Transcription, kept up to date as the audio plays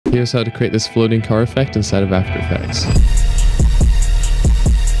Here's how to create this floating car effect inside of After Effects.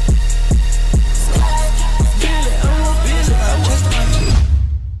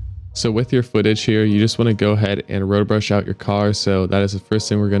 So with your footage here, you just want to go ahead and rotor brush out your car. So that is the first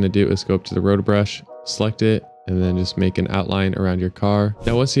thing we're going to do, is go up to the rotor brush, select it, and then just make an outline around your car.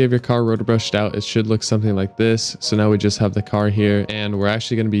 Now, once you have your car rotor brushed out, it should look something like this. So now we just have the car here, and we're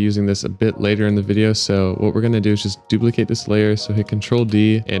actually going to be using this a bit later in the video. So what we're going to do is just duplicate this layer. So hit Control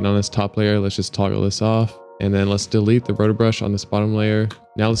D, and on this top layer, let's just toggle this off. And then let's delete the rotor brush on this bottom layer.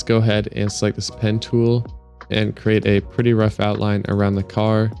 Now let's go ahead and select this pen tool and create a pretty rough outline around the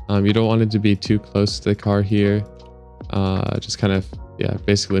car. You don't want it to be too close to the car here. Just kind of,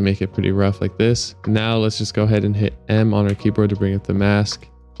 basically make it pretty rough like this. Now let's just go ahead and hit M on our keyboard to bring up the mask.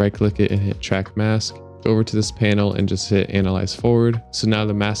 Right click it and hit Track Mask. Go over to this panel and just hit Analyze Forward. So now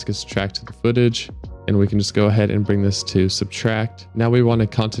the mask is tracked to the footage, and we can just go ahead and bring this to Subtract. Now we want to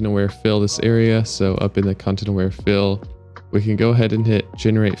content aware fill this area. So up in the content aware fill, we can go ahead and hit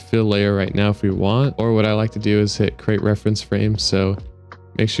Generate Fill Layer right now if we want, or what I like to do is hit Create Reference Frame. So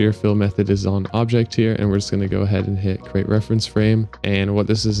make sure your fill method is on Object here, and we're just going to go ahead and hit Create Reference Frame. And what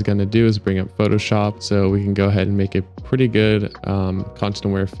this is going to do is bring up Photoshop, so we can go ahead and make a pretty good content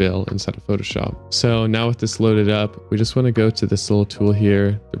aware fill inside of Photoshop. So now with this loaded up, we just want to go to this little tool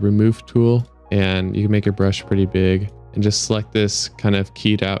here, the Remove tool, and you can make your brush pretty big and just select this kind of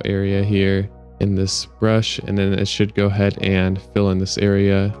keyed out area here in this brush, and then it should go ahead and fill in this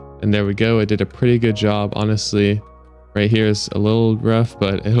area. And there we go. It did a pretty good job, honestly. Right here is a little rough,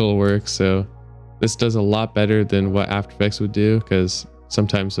 but it'll work. So this does a lot better than what After Effects would do, because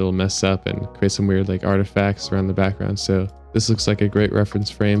sometimes it'll mess up and create some weird like artifacts around the background. So this looks like a great reference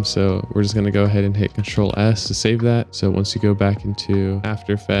frame. So we're just going to go ahead and hit Control S to save that. So once you go back into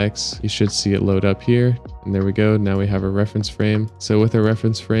After Effects, you should see it load up here. And there we go. Now we have a reference frame. So with our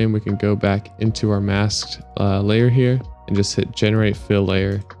reference frame, we can go back into our masked layer here and just hit Generate Fill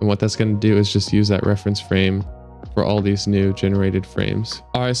Layer. And what that's going to do is just use that reference frame for all these new generated frames.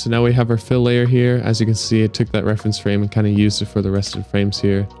 All right, so now we have our fill layer here. As you can see, it took that reference frame and kind of used it for the rest of the frames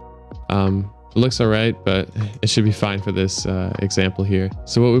here. It looks all right, but it should be fine for this example here.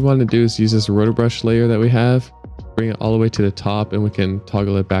 So what we want to do is use this rotor brush layer that we have, bring it all the way to the top, and we can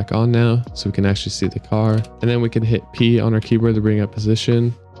toggle it back on now so we can actually see the car. And then we can hit P on our keyboard to bring up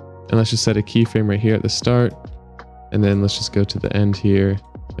position. And let's just set a keyframe right here at the start. And then let's just go to the end here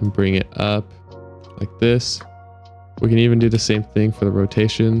and bring it up like this. We can even do the same thing for the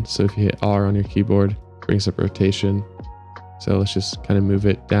rotation. So if you hit R on your keyboard, it brings up rotation. So let's just kind of move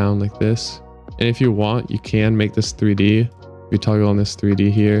it down like this. And if you want, you can make this 3D. If you toggle on this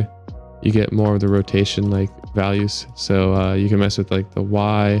 3D here, you get more of the rotation like values. So you can mess with like the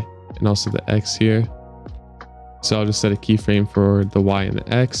Y and also the X here. So I'll just set a keyframe for the Y and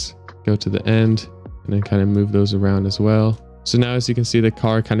the X, go to the end, and then kind of move those around as well. So now as you can see, the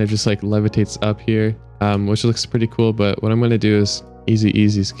car kind of just like levitates up here. Which looks pretty cool, but what I'm going to do is easy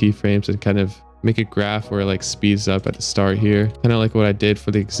these keyframes and kind of make a graph where it like speeds up at the start here, kind of like what I did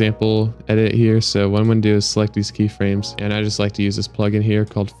for the example edit here. So what I'm going to do is select these keyframes, and I just like to use this plugin here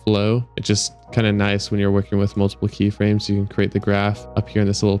called Flow. It's just kind of nice when you're working with multiple keyframes. You can create the graph up here in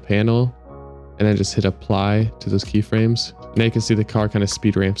this little panel and then just hit apply to those keyframes. Now you can see the car kind of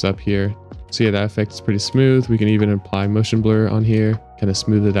speed ramps up here. So yeah, that effect is pretty smooth. We can even apply motion blur on here, kind of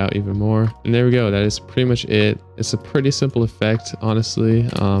smooth it out even more. And there we go. That is pretty much it. It's a pretty simple effect, honestly.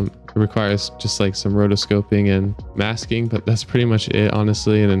 It requires just like some rotoscoping and masking, but that's pretty much it,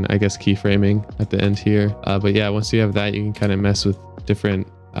 honestly. And then I guess keyframing at the end here. But yeah, once you have that, you can kind of mess with different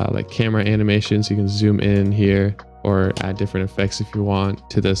like camera animations. You can zoom in here or add different effects if you want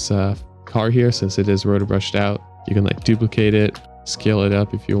to this car here, since it is rotor brushed out. You can like duplicate it, scale it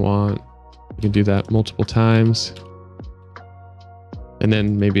up if you want. You can do that multiple times, and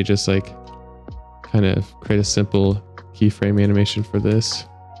then maybe just like kind of create a simple keyframe animation for this.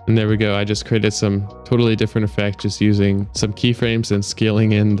 And there we go. I just created some totally different effect just using some keyframes and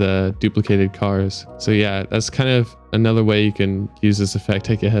scaling in the duplicated cars. So yeah, that's kind of another way you can use this effect,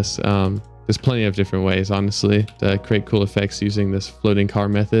 I guess. There's plenty of different ways, honestly, to create cool effects using this floating car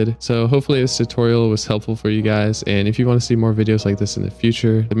method. So hopefully this tutorial was helpful for you guys. And if you want to see more videos like this in the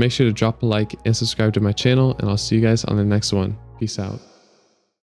future, then make sure to drop a like and subscribe to my channel. And I'll see you guys on the next one. Peace out.